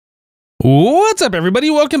What's up,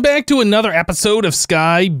 everybody? Welcome back to another episode of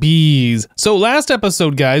Sky Bees. So last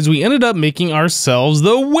episode, guys, we ended up making ourselves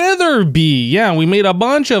the wither bee. Yeah, we made a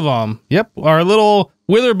bunch of them. Yep, our little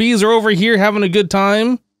wither bees are over here having a good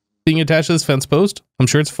time being attached to this fence post. I'm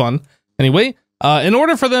sure it's fun. Anyway, in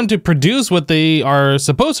order for them to produce what they are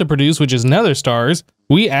supposed to produce, which is nether stars,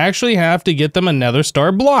 we actually have to get them a nether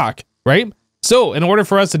star block, right? So in order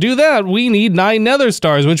for us to do that, we need 9 nether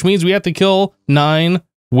stars, which means we have to kill 9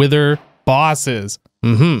 wither bosses.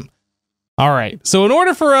 All right, so in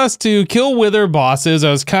order for us to kill wither bosses,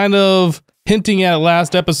 I was kind of hinting at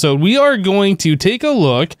last episode, we are going to take a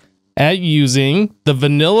look at using the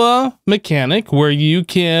vanilla mechanic where you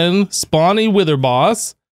can spawn a wither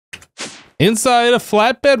boss inside a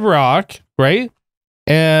flat bedrock, right?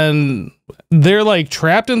 And they're like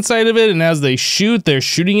trapped inside of it, and as they shoot, they're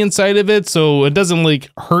shooting inside of it, so it doesn't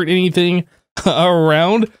like hurt anything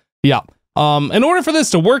around. Yeah. In order for this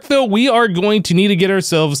to work, though, we are going to need to get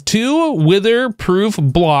ourselves 2 wither-proof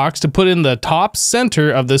blocks to put in the top center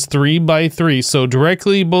of this 3x3. So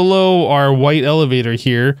directly below our white elevator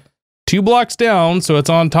here, 2 blocks down, so it's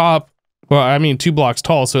on top. Well, I mean 2 blocks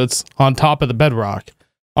tall, so it's on top of the bedrock.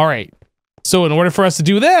 All right. So in order for us to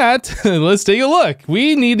do that, let's take a look.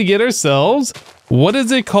 We need to get ourselves, what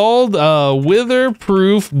is it called?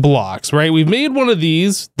 Wither-proof blocks, right? We've made one of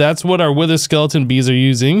these. That's what our wither skeleton bees are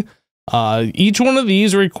using. Each one of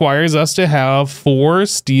these requires us to have 4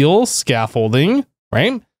 steel scaffolding,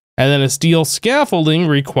 right? And then a steel scaffolding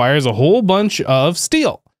requires a whole bunch of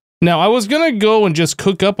steel. Now, I was going to go and just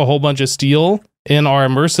cook up a whole bunch of steel in our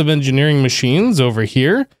immersive engineering machines over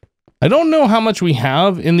here. I don't know how much we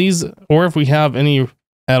have in these, or if we have any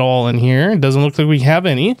at all in here. It doesn't look like we have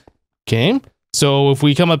any. Okay, so if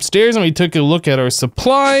we come upstairs and we took a look at our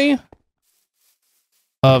supply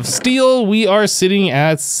of steel, we are sitting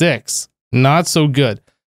at 6. Not so good.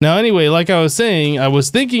 Now, anyway, like I was saying, I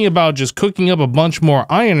was thinking about just cooking up a bunch more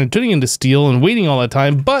iron and turning into steel and waiting all the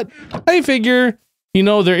time, but I figure, you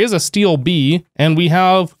know, there is a steel bee, and we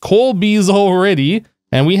have coal bees already,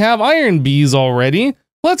 and we have iron bees already.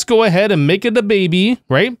 Let's go ahead and make it a baby,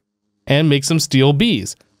 right? And make some steel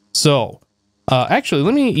bees. So, actually,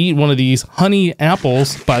 let me eat one of these honey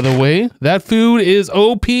apples, by the way. That food is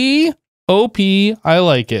OP. OP, I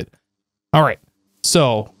like it. All right,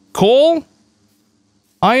 so coal,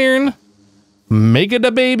 iron, make it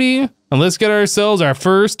a baby, and let's get ourselves our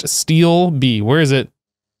first steel bee. Where is it?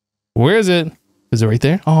 Where is it? Is it right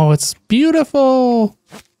there? Oh, it's beautiful.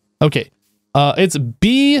 Okay, it's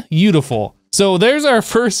beautiful. So there's our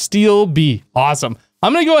first steel bee. Awesome.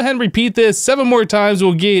 I'm gonna go ahead and repeat this 7 more times.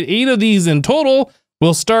 We'll get 8 of these in total.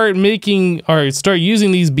 We'll start making, or start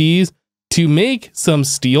using these bees to make some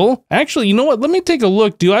steel. Actually, you know what? Let me take a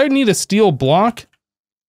look. Do I need a steel block?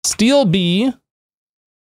 Steel bee.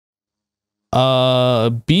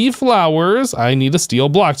 Bee flowers. I need a steel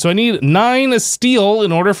block. So I need 9 steel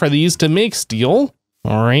in order for these to make steel.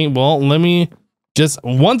 All right, well, let me just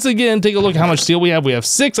once again take a look at how much steel we have. We have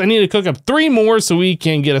 6. I need to cook up 3 more so we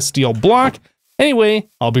can get a steel block. Anyway,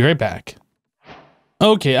 I'll be right back.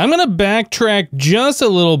 Okay, I'm gonna backtrack just a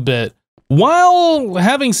little bit. While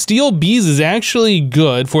having steel bees is actually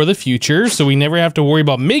good for the future, so we never have to worry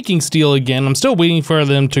about making steel again, I'm still waiting for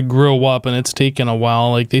them to grow up, and it's taken a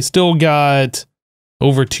while. Like, they still got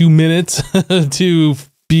over 2 minutes to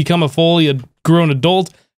become a fully grown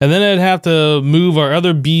adult, and then I'd have to move our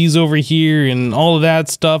other bees over here and all of that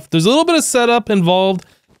stuff. There's a little bit of setup involved,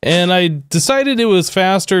 and I decided it was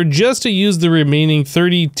faster just to use the remaining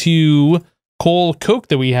 32 coal coke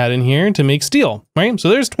that we had in here to make steel, right? So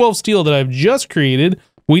there's 12 steel that I've just created.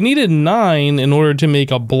 We needed 9 in order to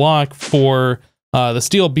make a block for the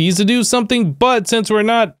steel bees to do something, but since we're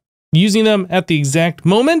not using them at the exact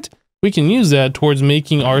moment, we can use that towards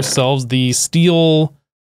making ourselves the steel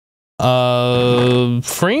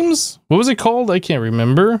frames? What was it called? I can't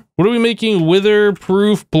remember. What are we making?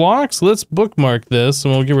 Wither-proof blocks? Let's bookmark this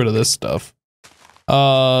and we'll get rid of this stuff.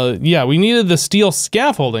 Yeah, we needed the steel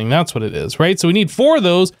scaffolding. That's what it is, right? So we need 4 of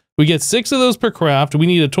those. We get 6 of those per craft. We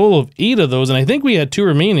need a total of 8 of those. And I think we had 2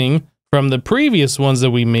 remaining from the previous ones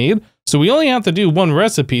that we made. So we only have to do 1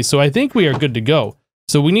 recipe. So I think we are good to go.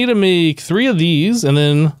 So we need to make 3 of these and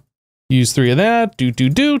then use 3 of that,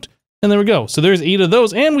 doot. And there we go. So there's 8 of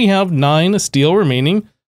those. And we have 9 steel remaining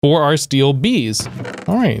for our steel bees.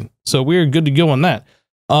 All right. So we're good to go on that.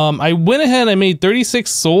 I went ahead and I made 36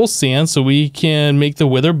 soul sand so we can make the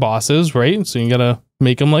wither bosses, right? So you gotta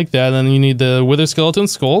make them like that. And then you need the wither skeleton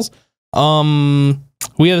skulls.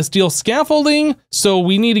 We have the steel scaffolding, so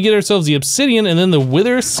we need to get ourselves the obsidian and then the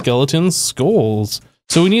wither skeleton skulls.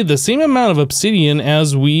 So we need the same amount of obsidian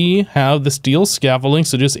as we have the steel scaffolding,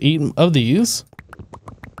 so just 8 of these.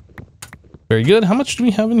 Very good. How much do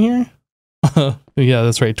we have in here? Yeah,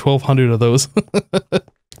 that's right, 1,200 of those.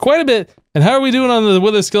 Quite a bit. And how are we doing on the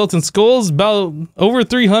wither skeleton skulls? About over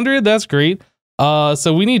 300. That's great.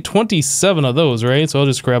 So we need 27 of those, right? So I'll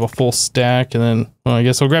just grab a full stack, and then, well, I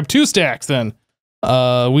guess I'll grab 2 stacks then.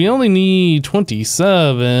 We only need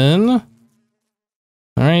 27.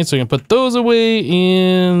 All right, so I can put those away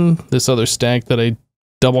in this other stack that I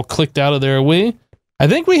double clicked out of there away. I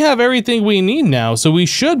think we have everything we need now, so we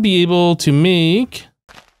should be able to make,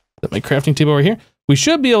 my crafting table right here. We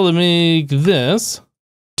should be able to make this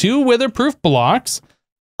 2 weatherproof blocks.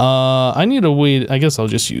 I need to wait. I guess I'll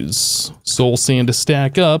just use soul sand to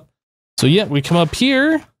stack up. So yeah, we come up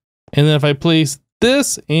here, and then if I place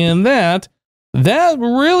this and that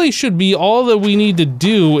really should be all that we need to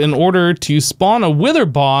do in order to spawn a wither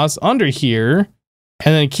boss under here,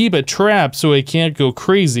 and then keep it trapped so it can't go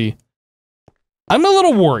crazy. I'm a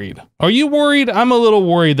little worried. Are you worried? I'm a little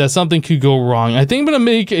worried that something could go wrong. I think I'm gonna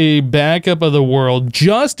make a backup of the world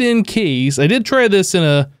just in case. I did try this in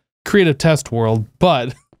a creative test world,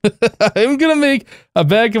 but I'm gonna make a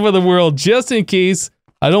backup of the world just in case.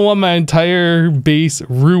 I don't want my entire base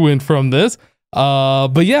ruined from this.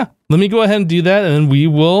 But yeah, let me go ahead and do that, and then we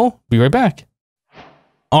will be right back.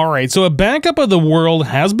 All right, so a backup of the world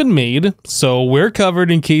has been made, so we're covered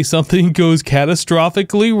in case something goes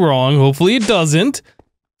catastrophically wrong. Hopefully it doesn't.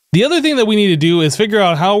 The other thing that we need to do is figure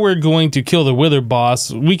out how we're going to kill the wither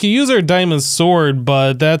boss. We could use our diamond sword,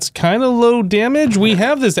 but that's kind of low damage. We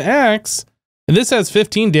have this axe, and this has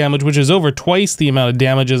 15 damage, which is over twice the amount of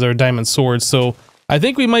damage as our diamond sword. So I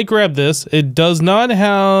think we might grab this. It does not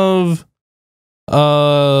have...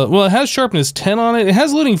 well, it has sharpness 10 on it. It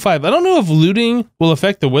has looting 5. I don't know if looting will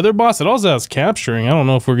affect the wither boss. It also has capturing. I don't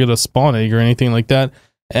know if we're gonna spawn egg or anything like that.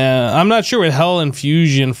 I'm not sure what Hell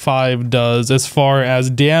Infusion 5 does as far as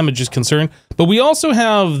damage is concerned. But we also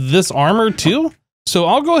have this armor too. So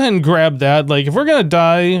I'll go ahead and grab that. Like, if we're gonna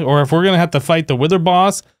die, or if we're gonna have to fight the wither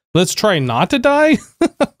boss, let's try not to die.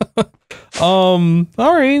 All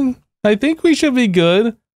right. I think we should be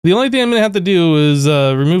good. The only thing I'm gonna have to do is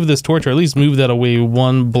remove this torch, or at least move that away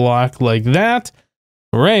 1 block like that.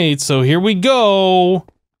 Right, so here we go.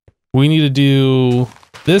 We need to do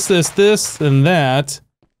this, and that.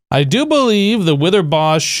 I do believe the wither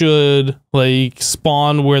boss should, like,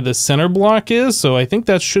 spawn where the center block is, so I think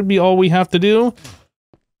that should be all we have to do.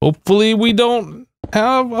 Hopefully we don't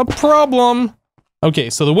have a problem. Okay,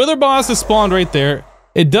 so the wither boss is spawned right there.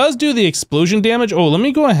 It does do the explosion damage. Oh, let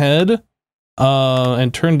me go ahead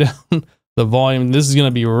and turn down the volume. This is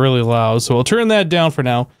gonna be really loud, so I'll turn that down for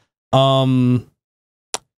now.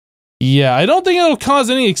 Yeah, I don't think it'll cause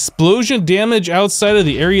any explosion damage outside of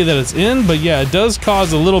the area that it's in, but yeah, it does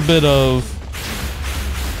cause a little bit of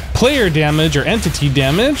player damage or entity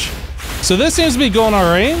damage. So this seems to be going all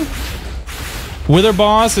right. Wither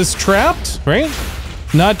boss is trapped, right?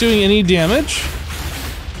 Not doing any damage.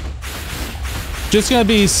 Just gonna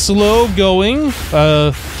be slow going,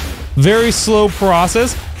 very slow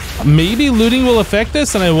process. Maybe looting will affect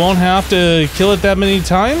this and I won't have to kill it that many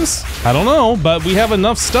times. I don't know, but we have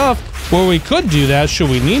enough stuff where we could do that should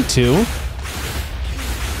we need to.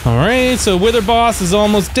 All right, so wither boss is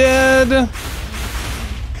almost dead.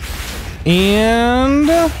 And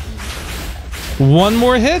 1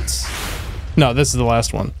 more hit. No, this is the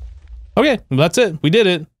last one. Okay, that's it. We did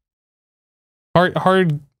it.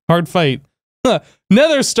 Hard fight.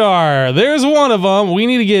 Nether star. There's 1 of them. We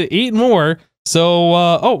need to get 8 more. So,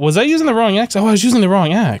 oh, was I using the wrong axe? Oh, I was using the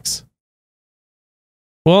wrong axe.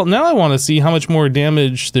 Well, now I want to see how much more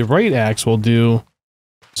damage the right axe will do.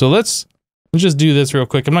 So let's just do this real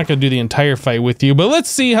quick. I'm not going to do the entire fight with you, but let's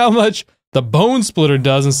see how much the bone splitter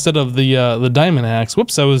does instead of the diamond axe.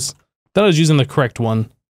 Whoops, I thought I was using the correct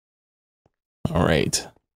one. All right.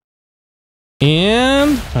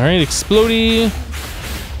 And, all right, explodey.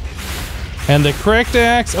 And the correct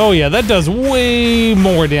axe, oh yeah, that does way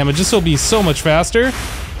more damage. This will be so much faster.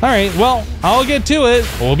 All right, well, I'll get to it.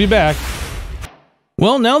 We'll be back.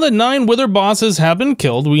 Well, now that 9 wither bosses have been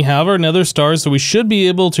killed, we have our nether stars, so we should be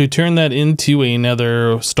able to turn that into a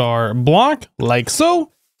nether star block, like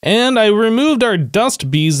so. And I removed our dust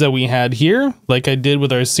bees that we had here, like I did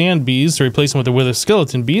with our sand bees, to replace them with the wither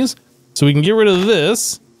skeleton bees. So we can get rid of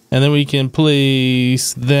this, and then we can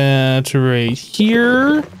place that right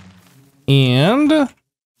here. And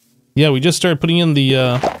yeah, we just started putting in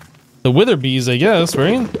the wither bees, I guess,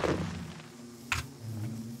 right?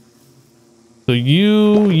 So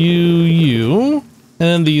you, and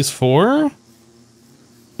then these 4.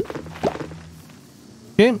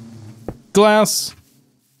 Okay, glass,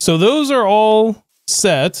 So those are all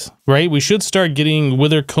set, right? We should start getting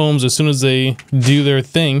wither combs as soon as they do their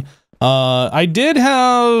thing. I did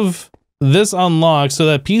have this unlocked, so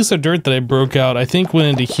that piece of dirt that I broke out, I think went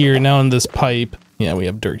into here, now in this pipe. Yeah, we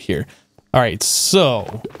have dirt here. All right,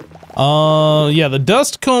 so, yeah, the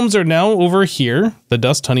dust combs are now over here, the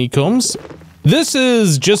dust honeycombs. This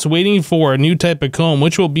is just waiting for a new type of comb,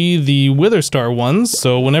 which will be the wither star ones.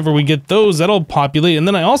 So whenever we get those, that'll populate. And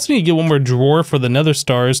then I also need to get one more drawer for the nether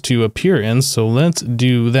stars to appear in. So let's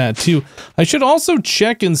do that too. I should also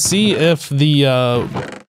check and see if the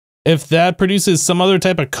if that produces some other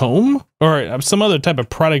type of comb or some other type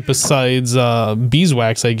of product besides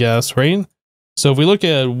beeswax, I guess, right? So if we look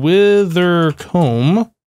at wither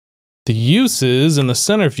comb, the uses in the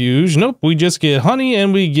centrifuge, nope, we just get honey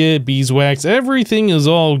and we get beeswax. Everything is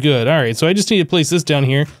all good. All right, so I just need to place this down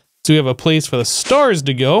here so we have a place for the stars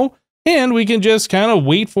to go, and we can just kind of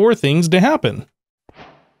wait for things to happen.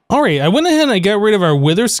 All right, I went ahead and I got rid of our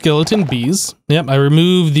wither skeleton bees. Yep, I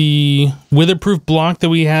removed the witherproof block that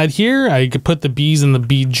we had here. I could put the bees in the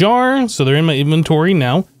bee jar, so they're in my inventory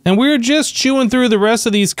now. And we're just chewing through the rest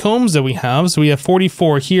of these combs that we have. So we have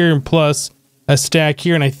 44 here plus a stack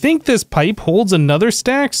here, and I think this pipe holds another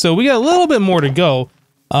stack, so we got a little bit more to go.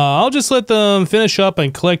 I'll just let them finish up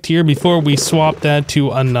and collect here before we swap that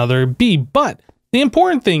to another bee. But the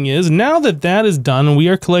important thing is, now that that is done and we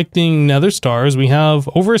are collecting nether stars, we have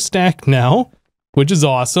over a stack now, which is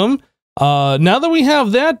awesome. Now that we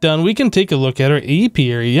have that done, we can take a look at our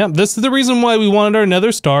apiary. Yep, this is the reason why we wanted our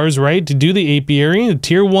nether stars, right? To do the apiary, the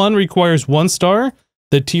tier 1 requires 1 star.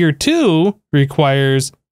 The tier 2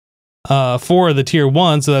 requires 4 of the tier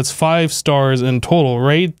 1, so that's 5 stars in total,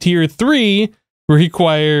 right? Tier 3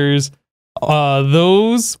 requires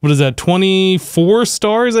those, what is that, 24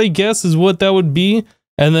 stars, I guess, is what that would be.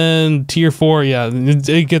 And then tier 4, yeah,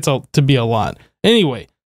 it gets to be a lot. Anyway,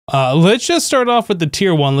 let's just start off with the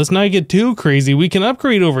tier 1. Let's not get too crazy. We can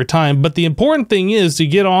upgrade over time, but the important thing is to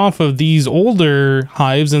get off of these older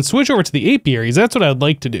hives and switch over to the apiaries. That's what I'd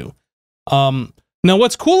like to do. Now,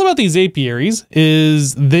 what's cool about these apiaries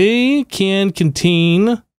is they can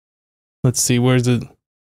contain, let's see, where's it?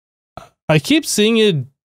 I keep seeing it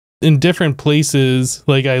in different places.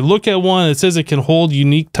 Like I look at one, it says it can hold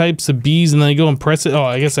unique types of bees, and then I go and press it. Oh,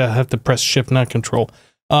 I guess I have to press shift, not control.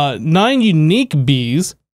 9 unique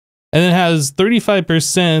bees, and it has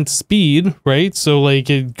 35% speed, right? So like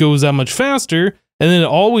it goes that much faster. And then it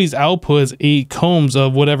always outputs 8 combs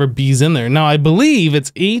of whatever bee's in there. Now, I believe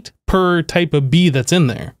it's 8 per type of bee that's in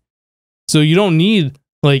there. So you don't need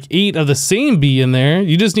like 8 of the same bee in there.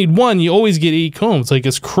 You just need 1. You always get 8 combs. Like,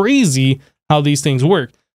 it's crazy how these things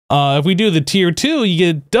work. If we do the tier 2, you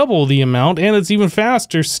get double the amount, and it's even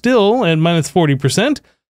faster still at minus 40%.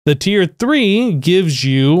 The tier 3 gives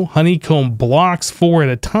you honeycomb blocks 4 at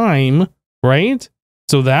a time, right?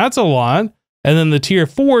 So that's a lot. And then the tier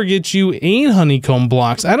 4 gets you 8 honeycomb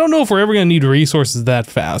blocks. I don't know if we're ever going to need resources that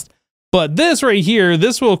fast. But this right here,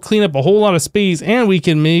 this will clean up a whole lot of space, and we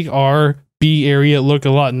can make our bee area look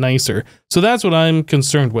a lot nicer. So that's what I'm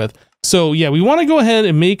concerned with. So yeah, we want to go ahead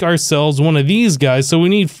and make ourselves one of these guys. So we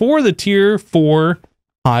need 4 of the tier 4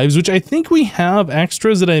 hives, which I think we have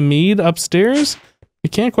extras that I made upstairs. I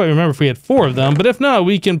can't quite remember if we had 4 of them, but if not,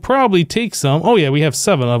 we can probably take some. Oh yeah, we have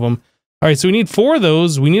 7 of them. All right, so we need 4 of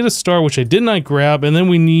those. We need a star, which I did not grab, and then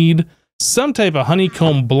we need some type of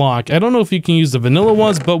honeycomb block. I don't know if you can use the vanilla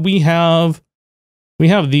ones, but we have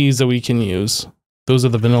these that we can use. Those are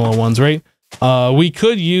the vanilla ones, right? We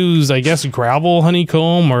could use, I guess, gravel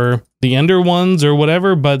honeycomb or the ender ones or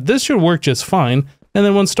whatever, but this should work just fine. And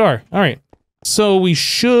then 1 star. All right, so we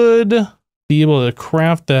should be able to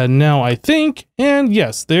craft that now, I think. And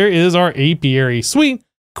yes, there is our apiary. Sweet.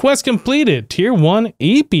 Quest completed. Tier 1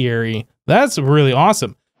 apiary. That's really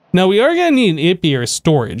awesome. Now we are going to need an apiary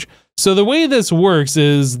storage. So the way this works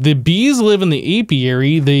is the bees live in the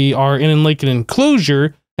apiary. They are in like an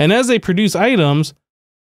enclosure, and as they produce items,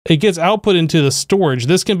 it gets output into the storage.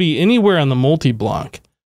 This can be anywhere on the multi-block.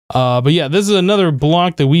 But yeah, this is another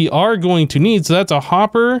block that we are going to need. So that's a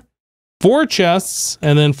hopper, 4 chests,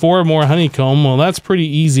 and then 4 more honeycomb. Well, that's pretty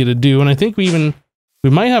easy to do. And I think we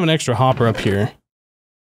might have an extra hopper up here.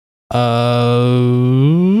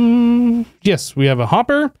 Yes, we have a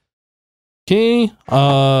hopper. Okay,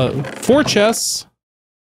 4 chests,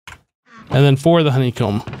 and then 4 of the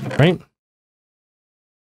honeycomb, right?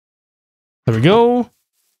 There we go.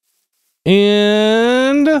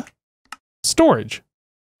 And storage.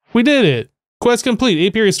 We did it. Quest complete.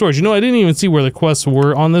 Apiary storage. You know, I didn't even see where the quests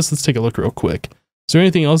were on this. Let's take a look real quick. Is there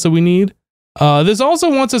anything else that we need? This also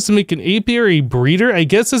wants us to make an apiary breeder. I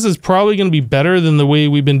guess this is probably going to be better than the way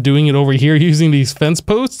we've been doing it over here using these fence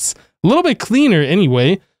posts. A little bit cleaner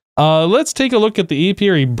anyway. Let's take a look at the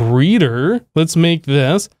apiary breeder. Let's make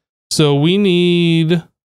this. So we need...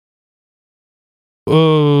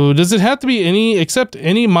 does it have to be any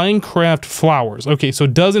Minecraft flowers? Okay, so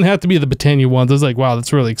it doesn't have to be the Botania ones. I was like, wow,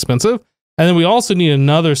 that's really expensive. And then we also need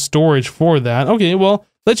another storage for that. Okay, well,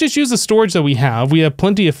 let's just use the storage that we have. We have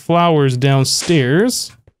plenty of flowers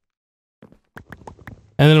downstairs.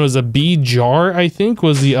 And then it was a bee jar, I think,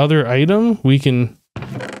 was the other item. We can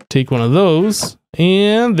take one of those.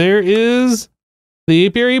 And there is the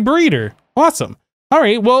apiary breeder. Awesome. All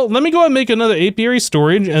right, well, let me go ahead and make another apiary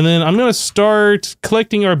storage, and then I'm going to start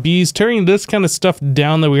collecting our bees, tearing this kind of stuff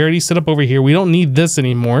down that we already set up over here. We don't need this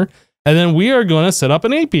anymore. And then we are going to set up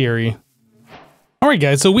an apiary. All right,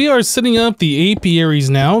 guys, so we are setting up the apiaries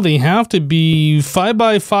now. They have to be 5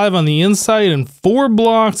 by 5 on the inside and 4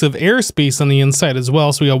 blocks of airspace on the inside as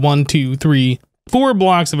well. So we got 1, 2, 3, 4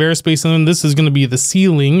 blocks of airspace, and then this is going to be the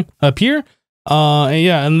ceiling up here.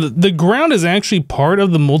 Yeah, and the ground is actually part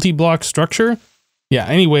of the multi-block structure. Yeah,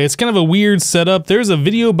 anyway, it's kind of a weird setup. There's a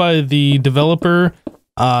video by the developer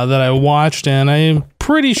that I watched, and I'm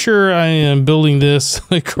pretty sure I am building this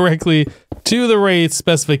correctly to the right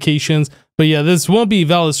specifications. But yeah, this won't be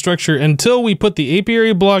valid structure until we put the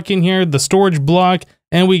apiary block in here, the storage block,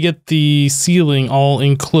 and we get the ceiling all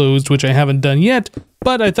enclosed, which I haven't done yet.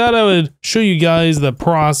 But I thought I would show you guys the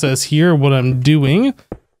process here, what I'm doing.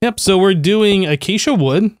 Yep, so we're doing acacia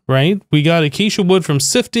wood, right? We got acacia wood from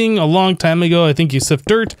sifting a long time ago. I think you sift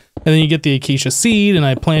dirt, and then you get the acacia seed, and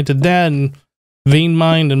I planted that and vein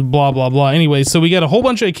mined and blah, blah, blah. Anyway, so we got a whole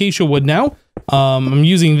bunch of acacia wood now. I'm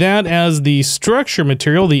using that as the structure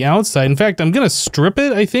material, the outside. In fact, I'm going to strip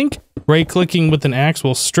it, I think. Right-clicking with an axe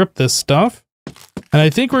will strip this stuff. And I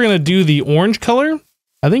think we're going to do the orange color.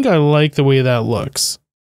 I think I like the way that looks.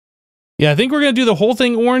 Yeah, I think we're going to do the whole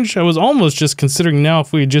thing orange. I was almost just considering now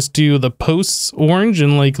if we just do the posts orange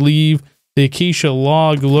and like leave the acacia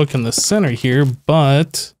log look in the center here,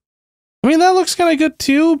 but I mean, that looks kind of good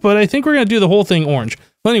too, but I think we're going to do the whole thing orange.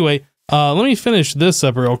 But anyway, let me finish this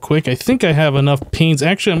up real quick. I think I have enough panes.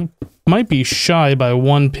 Actually, I might be shy by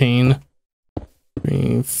 1 pane.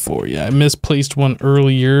 3, 4, yeah, I misplaced one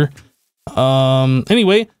earlier.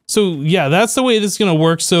 Anyway, so yeah, that's the way this is going to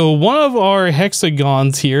work. So one of our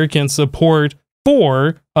hexagons here can support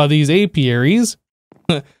 4 of these apiaries.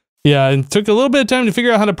 Yeah, it took a little bit of time to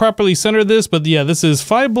figure out how to properly center this, but yeah, this is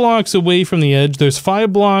 5 blocks away from the edge. There's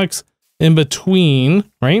 5 blocks in between,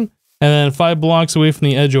 right? And then 5 blocks away from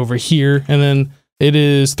the edge over here. And then it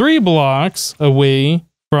is 3 blocks away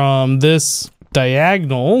from this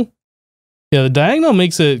diagonal. Yeah, the diagonal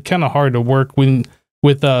makes it kind of hard to work with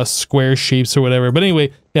square shapes or whatever. But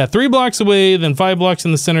anyway, yeah, 3 blocks away, then 5 blocks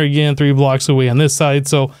in the center again, 3 blocks away on this side.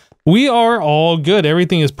 So we are all good.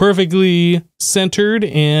 Everything is perfectly centered,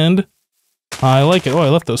 and I like it. Oh, I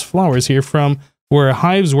left those flowers here from where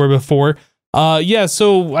hives were before. Yeah,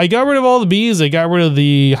 so I got rid of all the bees. I got rid of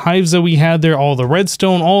the hives that we had there. All the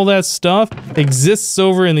redstone, all that stuff exists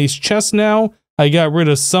over in these chests now. I got rid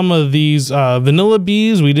of some of these vanilla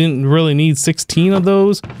bees. We didn't really need 16 of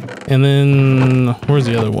those. And then, where's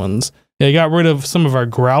the other ones? Yeah, I got rid of some of our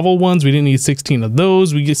gravel ones. We didn't need 16 of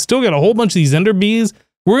those. We still got a whole bunch of these ender bees.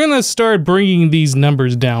 We're going to start bringing these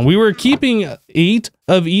numbers down. We were keeping 8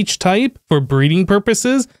 of each type for breeding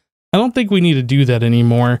purposes. I don't think we need to do that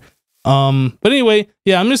anymore. But anyway,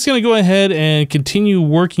 yeah, I'm just going to go ahead and continue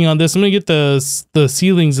working on this. I'm going to get the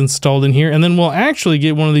ceilings installed in here, and then we'll actually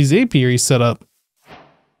get one of these apiaries set up.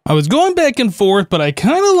 I was going back and forth, but I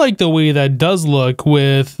kind of like the way that does look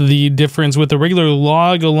with the difference with the regular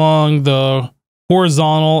log along the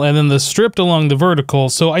horizontal and then the stripped along the vertical.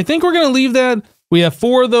 So I think we're going to leave that. We have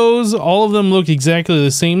 4 of those. All of them look exactly the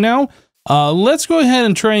same now. Let's go ahead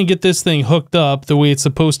and try and get this thing hooked up the way it's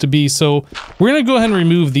supposed to be. So we're going to go ahead and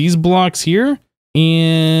remove these blocks here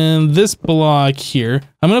and this block here.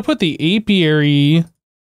 I'm going to put the apiary...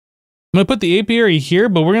 I'm going to put the apiary here,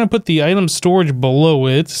 but we're going to put the item storage below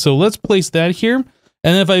it. So let's place that here.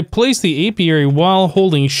 And if I place the apiary while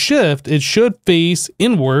holding shift, it should face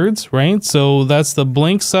inwards, right? So that's the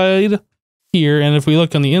blank side here. And if we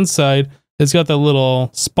look on the inside, it's got that little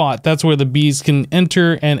spot. That's where the bees can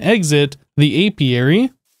enter and exit the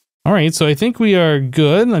apiary. All right, so I think we are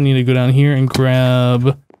good. I need to go down here and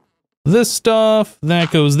grab this stuff.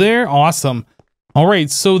 That goes there. Awesome. All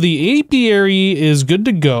right, so the apiary is good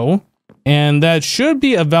to go. And that should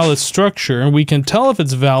be a valid structure. We can tell if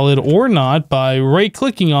it's valid or not by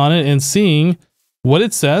right-clicking on it and seeing what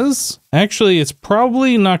it says. Actually, it's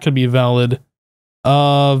probably not going to be valid.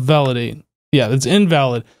 Validate. Yeah, it's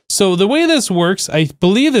invalid. So the way this works, I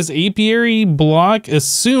believe this apiary block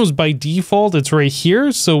assumes by default it's right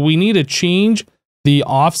here. So we need to change the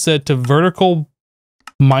offset to vertical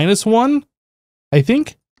 -1, I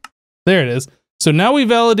think. There it is. So now we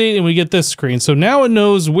validate and we get this screen. So now it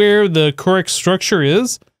knows where the correct structure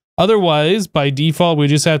is. Otherwise, by default, we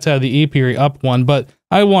just have to have the apiary up 1, but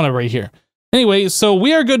I want it right here. Anyway, so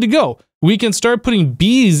we are good to go. We can start putting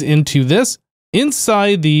bees into this.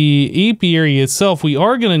 Inside the apiary itself, we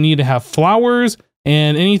are going to need to have flowers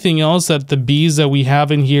and anything else that the bees that we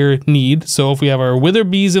have in here need. So if we have our wither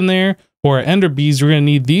bees in there or our ender bees, we're going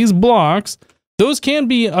to need these blocks. Those can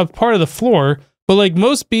be a part of the floor, but like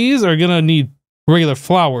most bees are going to need regular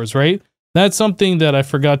flowers, right? That's something that I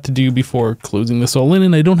forgot to do before closing this all in,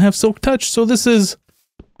 and I don't have silk touch, so this is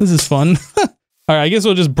fun. All right, I guess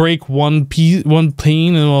we'll just break one pane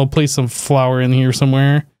and we'll place some flower in here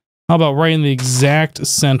somewhere. How about right in the exact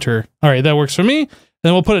center? All right, that works for me.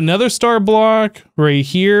 Then we'll put another star block right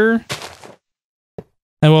here.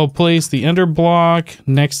 And we'll place the ender block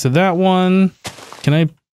next to that one. Can I?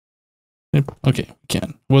 Okay, we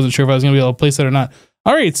can. Wasn't sure if I was going to be able to place that or not.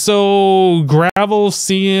 All right, so gravel,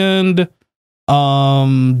 sand,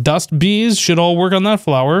 dust bees should all work on that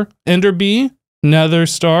flower. Ender bee, nether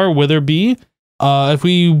star, wither bee. If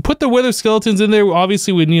we put the wither skeletons in there,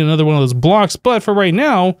 obviously we'd need another one of those blocks. But for right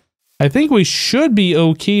now, I think we should be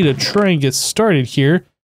okay to try and get started here.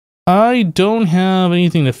 I don't have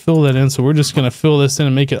anything to fill that in, so we're just going to fill this in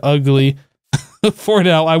and make it ugly for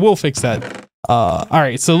now. I will fix that. All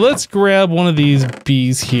right, so let's grab one of these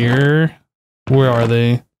bees here. Where are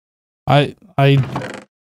they? I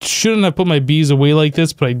shouldn't have put my bees away like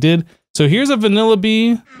this, but I did. So here's a vanilla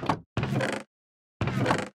bee.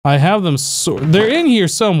 I have them, they're in here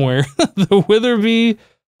somewhere. The wither bee,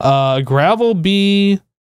 gravel bee.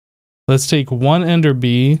 Let's take one ender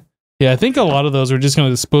bee. Yeah, I think a lot of those we're just going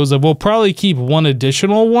to dispose of. We'll probably keep one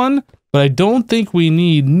additional one, but I don't think we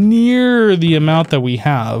need near the amount that we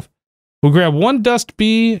have. We'll grab one dust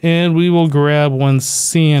bee and we will grab one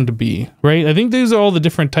sand bee, right? I think these are all the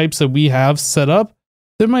different types that we have set up.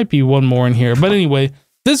 There might be one more in here, but anyway,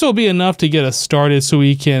 this will be enough to get us started so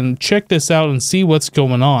we can check this out and see what's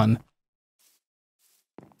going on.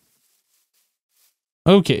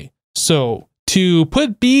 Okay, so to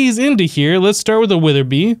put bees into here, let's start with a wither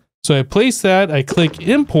bee. So I place that, I click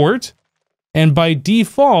import, and by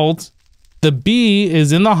default, the bee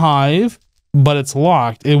is in the hive, but it's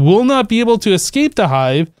locked. It will not be able to escape the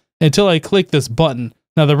hive until I click this button.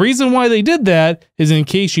 Now, the reason why they did that is in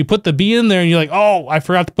case you put the bee in there and you're like, oh, I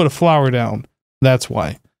forgot to put a flower down. That's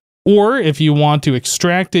why. Or if you want to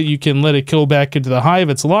extract it, you can let it go back into the hive.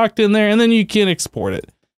 It's locked in there, and then you can export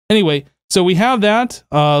it. Anyway, so we have that.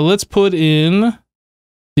 Let's put in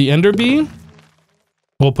the ender bee.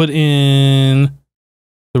 We'll put in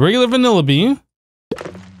the regular vanilla bee.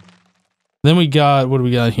 Then we got, what do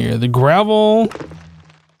we got here? The gravel,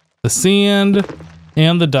 the sand,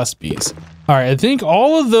 and the dust bees. All right, I think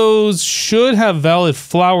all of those should have valid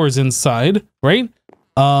flowers inside, right?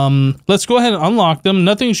 Let's go ahead and unlock them.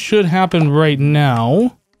 Nothing should happen right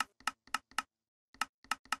now.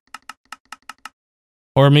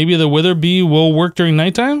 Or maybe the wither bee will work during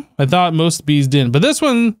nighttime? I thought most bees didn't, but this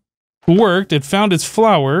one worked. It found its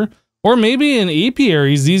flower. Or maybe in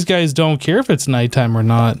apiaries, these guys don't care if it's nighttime or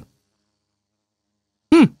not.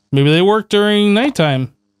 Maybe they work during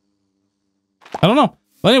nighttime. I don't know.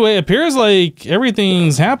 But anyway, it appears like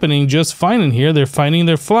everything's happening just fine in here. They're finding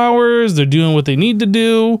their flowers. They're doing what they need to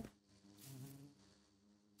do.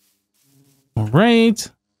 All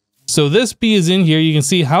right. So this bee is in here. You can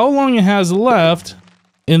see how long it has left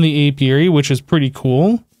in the apiary, which is pretty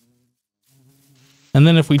cool. And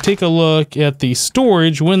then if we take a look at the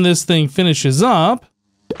storage, when this thing finishes up,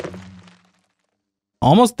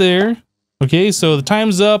 almost there. Okay, so the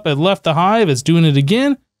time's up. It left the hive. It's doing it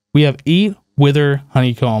again. We have 8 wither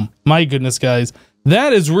honeycomb. My goodness, guys.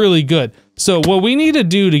 That is really good. So what we need to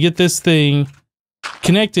do to get this thing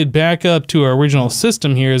connected back up to our original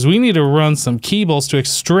system here is we need to run some cables to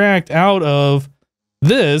extract out of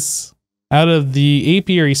this, out of the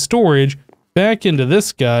apiary storage, back into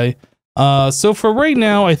this guy. So for right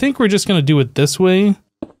now, I think we're just going to do it this way.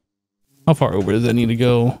 How far over does that need to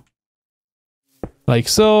go? Like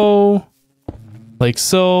so. Like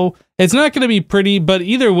so. It's not going to be pretty, but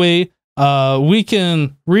either way, we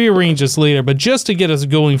can rearrange this later. But just to get us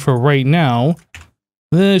going for right now,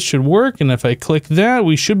 this should work. And if I click that,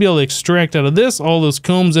 we should be able to extract out of this. All those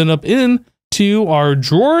combs end up into our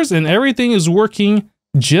drawers, and everything is working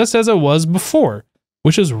just as it was before,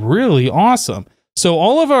 which is really awesome. So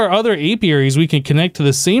all of our other apiaries we can connect to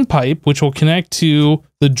the same pipe, which will connect to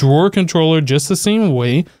the drawer controller just the same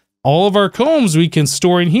way. All of our combs we can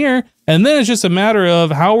store in here, and then it's just a matter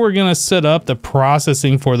of how we're gonna set up the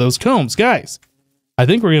processing for those combs. Guys, I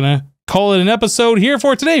think we're gonna call it an episode here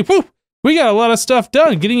for today. Woo! We got a lot of stuff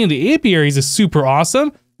done. Getting into apiaries is super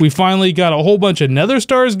awesome. We finally got a whole bunch of nether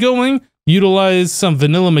stars going, utilized some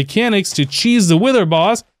vanilla mechanics to cheese the wither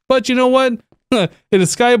boss, but you know what? In a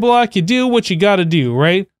skyblock, you do what you gotta do,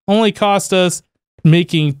 right? Only cost us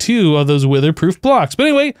making 2 of those wither-proof blocks. But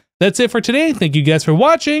anyway, that's it for today. Thank you guys for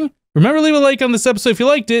watching. Remember, leave a like on this episode if you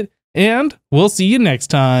liked it, and we'll see you next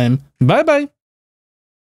time. Bye-bye.